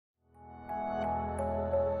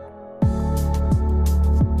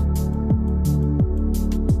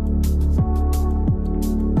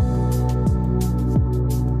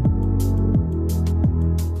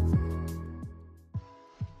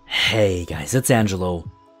guys, it's Angelo,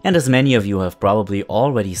 and as many of you have probably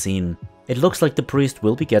already seen, it looks like the priest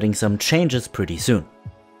will be getting some changes pretty soon.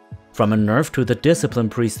 From a nerf to the discipline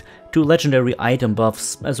priest to legendary item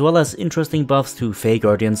buffs, as well as interesting buffs to FAE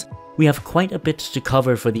guardians, we have quite a bit to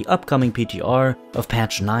cover for the upcoming PTR of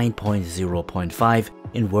patch 9.0.5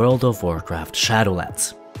 in World of Warcraft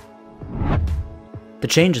Shadowlands. The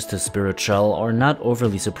changes to Spirit Shell are not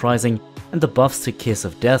overly surprising, and the buffs to Kiss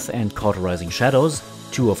of Death and Cauterizing Shadows,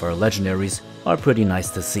 two of our legendaries, are pretty nice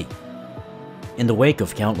to see. In the wake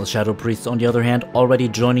of countless Shadow Priests on the other hand already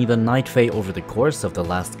joining the Night Fae over the course of the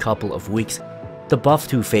last couple of weeks, the buff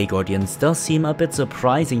to FAE Guardians does seem a bit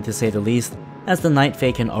surprising to say the least, as the Night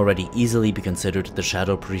Fae can already easily be considered the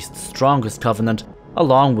Shadow Priest's strongest covenant,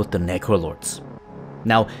 along with the Necrolords.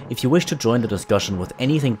 Now, if you wish to join the discussion with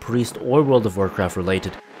anything Priest or World of Warcraft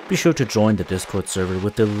related, be sure to join the Discord server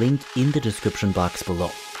with the link in the description box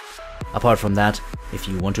below. Apart from that, if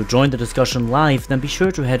you want to join the discussion live, then be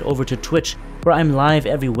sure to head over to Twitch, where I'm live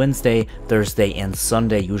every Wednesday, Thursday and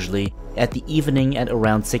Sunday usually, at the evening at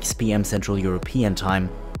around 6 PM Central European time.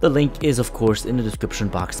 The link is of course in the description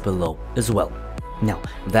box below as well. Now,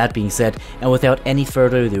 that being said, and without any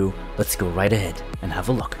further ado, let's go right ahead and have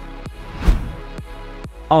a look.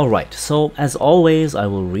 Alright, so as always I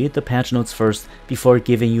will read the patch notes first before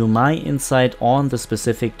giving you my insight on the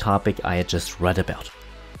specific topic I had just read about.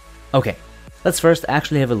 Okay, let's first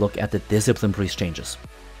actually have a look at the Discipline Priest changes.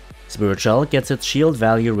 Spirit Shell gets its shield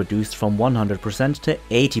value reduced from 100% to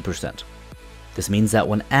 80%. This means that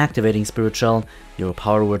when activating Spirit Shell, your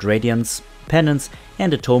Power Word Radiance, Penance,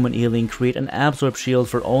 and Atonement healing create an Absorb shield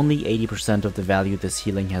for only 80% of the value this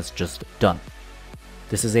healing has just done.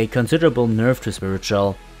 This is a considerable nerf to Spirit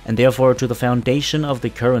Shell, and therefore to the foundation of the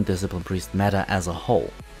current Discipline Priest meta as a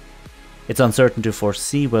whole. It's uncertain to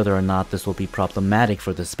foresee whether or not this will be problematic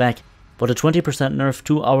for the spec, but a 20% nerf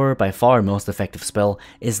to our by far most effective spell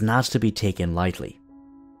is not to be taken lightly.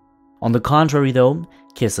 On the contrary though,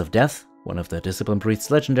 Kiss of Death, one of the Discipline Priest's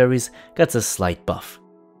legendaries, gets a slight buff.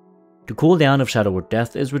 The cooldown of Shadow Word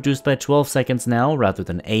Death is reduced by 12 seconds now rather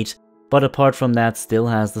than 8, but apart from that still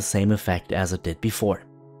has the same effect as it did before.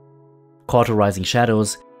 Cauterizing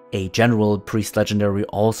Shadows, a general priest legendary,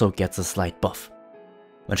 also gets a slight buff.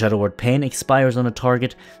 When Shadow Word Pain expires on a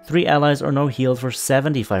target, 3 allies are now healed for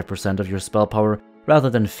 75% of your spell power rather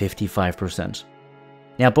than 55%.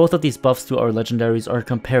 Now both of these buffs to our legendaries are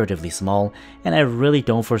comparatively small, and I really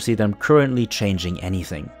don't foresee them currently changing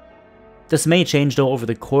anything. This may change though over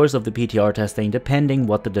the course of the PTR testing depending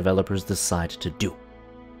what the developers decide to do.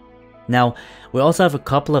 Now, we also have a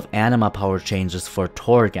couple of Anima power changes for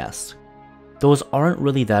Torghast. Those aren't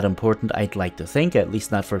really that important I'd like to think, at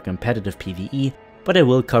least not for competitive PvE, but I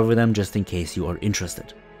will cover them just in case you are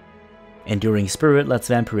interested. Enduring Spirit lets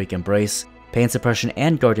Vampiric Embrace, Pain Suppression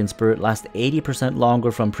and Guardian Spirit last 80%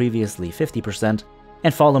 longer from previously 50%,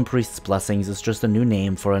 and Fallen Priest's Blessings is just a new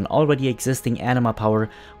name for an already existing Anima power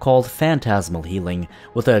called Phantasmal Healing,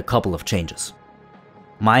 with a couple of changes.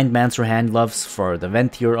 Mind Mancer Hand Gloves for the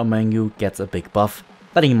Venthyr among you gets a big buff,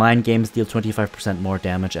 letting Mind Games deal 25% more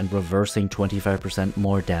damage and reversing 25%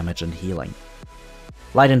 more damage and healing.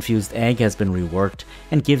 Light Infused Egg has been reworked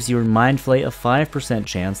and gives your Mind Flay a 5%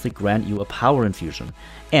 chance to grant you a power infusion,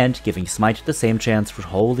 and giving Smite the same chance for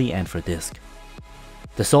Holy and for Disc.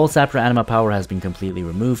 The Soul Sapper Anima power has been completely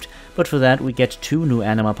removed, but for that we get 2 new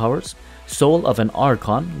Anima powers: Soul of an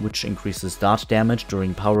Archon, which increases dot damage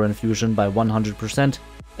during power infusion by 100%,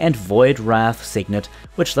 and Void Wrath Signet,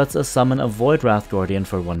 which lets us summon a Void Wrath Guardian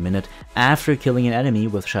for 1 minute after killing an enemy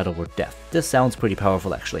with Shadow Word Death. This sounds pretty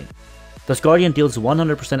powerful actually. This Guardian deals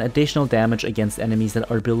 100% additional damage against enemies that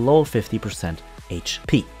are below 50%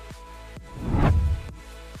 HP.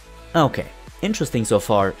 Okay, interesting so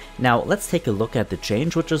far. Now let's take a look at the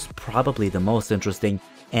change which is probably the most interesting,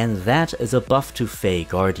 and that is a buff to FAE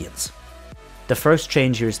Guardians. The first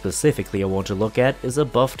change here specifically I want to look at is a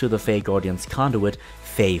buff to the FAE Guardians conduit,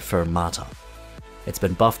 FAE Fermata. It's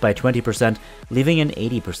been buffed by 20%, leaving an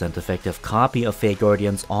 80% effective copy of FAE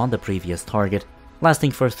Guardians on the previous target,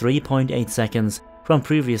 lasting for 3.8 seconds from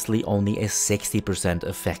previously only a 60%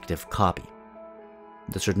 effective copy.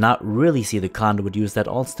 This should not really see the conduit used at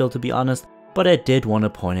all still to be honest, but I did want to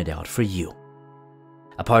point it out for you.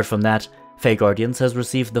 Apart from that, FAE Guardians has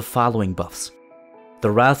received the following buffs.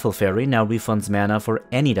 The Wrathful Fairy now refunds mana for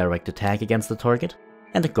any direct attack against the target,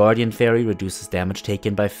 and the Guardian Fairy reduces damage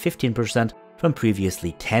taken by 15% from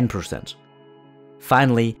previously 10%.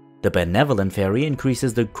 Finally, the Benevolent Fairy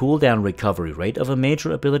increases the cooldown recovery rate of a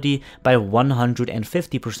major ability by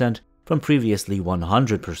 150% from previously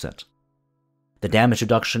 100%. The damage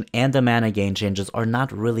reduction and the mana gain changes are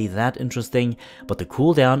not really that interesting, but the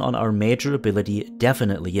cooldown on our major ability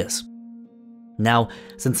definitely is. Now,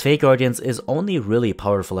 since Fey Guardians is only really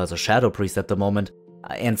powerful as a Shadow Priest at the moment,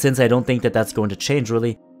 and since I don't think that that's going to change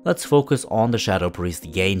really, let's focus on the Shadow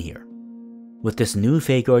Priest gain here. With this new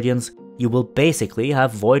Fey Guardians, you will basically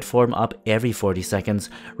have Void Form up every 40 seconds,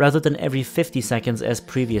 rather than every 50 seconds as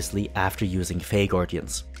previously after using Fey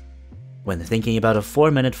Guardians. When thinking about a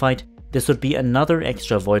 4-minute fight, this would be another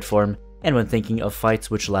extra Void Form, and when thinking of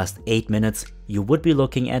fights which last 8 minutes, you would be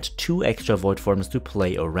looking at 2 extra Void Forms to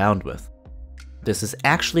play around with. This is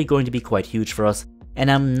actually going to be quite huge for us,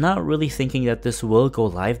 and I'm not really thinking that this will go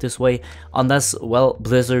live this way, unless, well,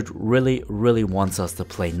 Blizzard really wants us to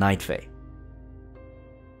play Night Fae.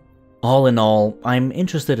 All in all, I'm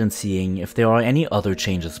interested in seeing if there are any other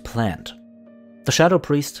changes planned. The Shadow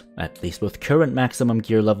Priest, at least with current maximum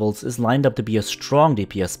gear levels, is lined up to be a strong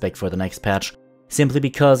DPS spec for the next patch, simply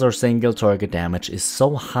because our single target damage is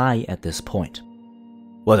so high at this point.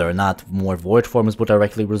 Whether or not more Void Forms will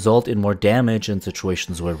directly result in more damage in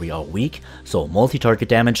situations where we are weak, so multi-target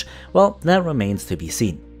damage, well, that remains to be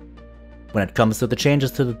seen. When it comes to the changes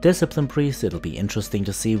to the Discipline Priest, it'll be interesting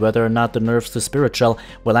to see whether or not the nerfs to Spirit Shell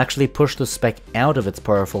will actually push the spec out of its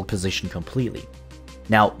powerful position completely.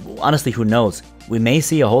 Now, honestly, who knows? We may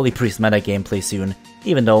see a Holy Priest meta gameplay soon,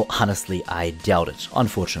 even though, honestly, I doubt it,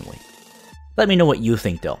 unfortunately. Let me know what you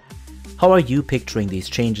think though. How are you picturing these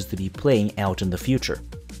changes to be playing out in the future?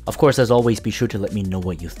 Of course, as always, be sure to let me know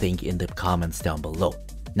what you think in the comments down below.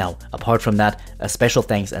 Now, apart from that, a special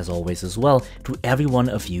thanks as always as well to every one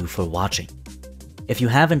of you for watching. If you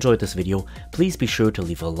have enjoyed this video, please be sure to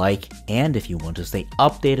leave a like, and if you want to stay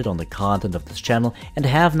updated on the content of this channel and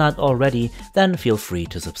have not already, then feel free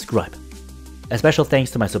to subscribe. A special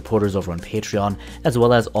thanks to my supporters over on Patreon, as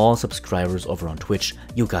well as all subscribers over on Twitch.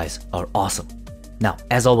 You guys are awesome. Now,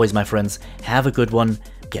 as always my friends, have a good one,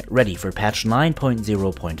 get ready for patch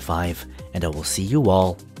 9.0.5, and I will see you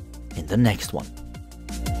all in the next one.